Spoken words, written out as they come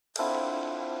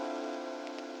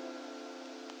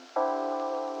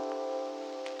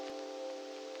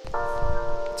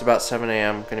It's about 7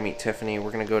 a.m. Gonna meet Tiffany. We're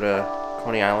gonna go to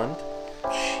Coney Island.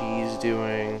 She's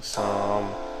doing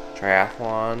some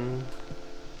triathlon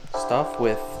stuff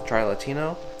with Tri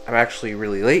Latino. I'm actually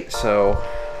really late, so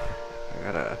I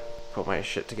gotta put my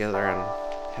shit together and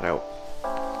head out.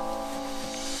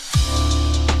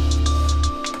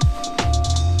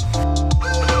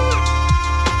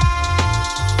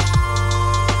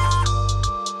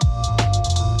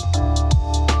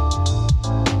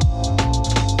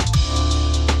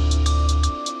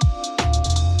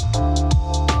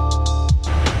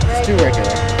 Let's do regular.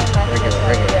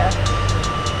 Yeah.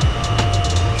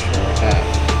 Sure, like that.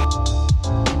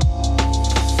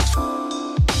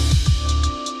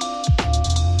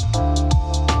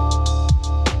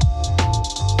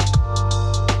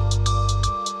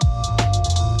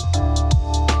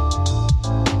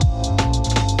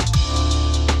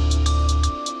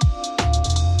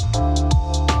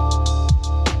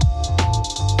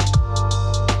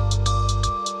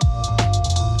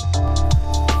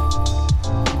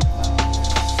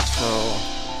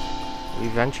 We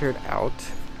ventured out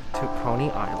to Coney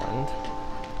Island,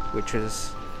 which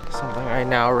is something I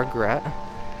now regret,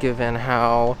 given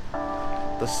how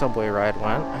the subway ride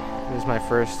went. It was my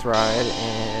first ride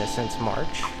since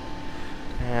March,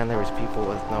 and there was people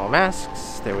with no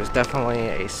masks. There was definitely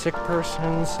a sick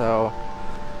person, so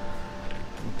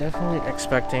I'm definitely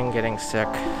expecting getting sick.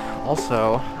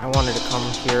 Also, I wanted to come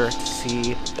here to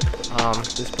see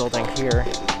this building here.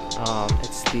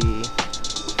 It's the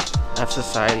F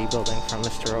Society building from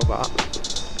Mr. Robot.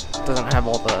 It doesn't have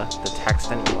all the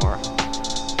text anymore,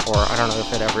 or I don't know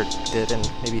if it ever did, and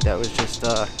maybe that was just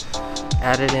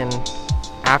added in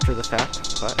after the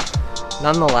fact. But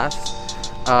nonetheless,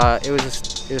 it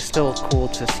was still cool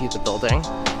to see the building.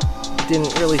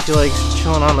 Didn't really feel like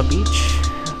chilling on the beach,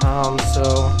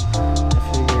 so I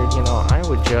figured, you know, I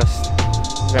would just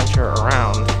venture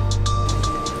around.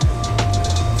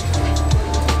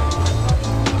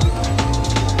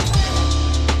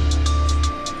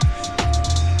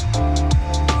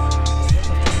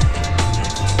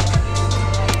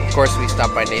 Of course, we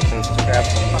stopped by Nathan's to grab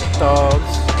some hot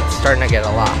dogs. It's starting to get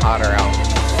a lot hotter out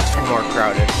and more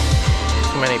crowded.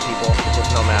 Too many people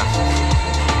with no masks.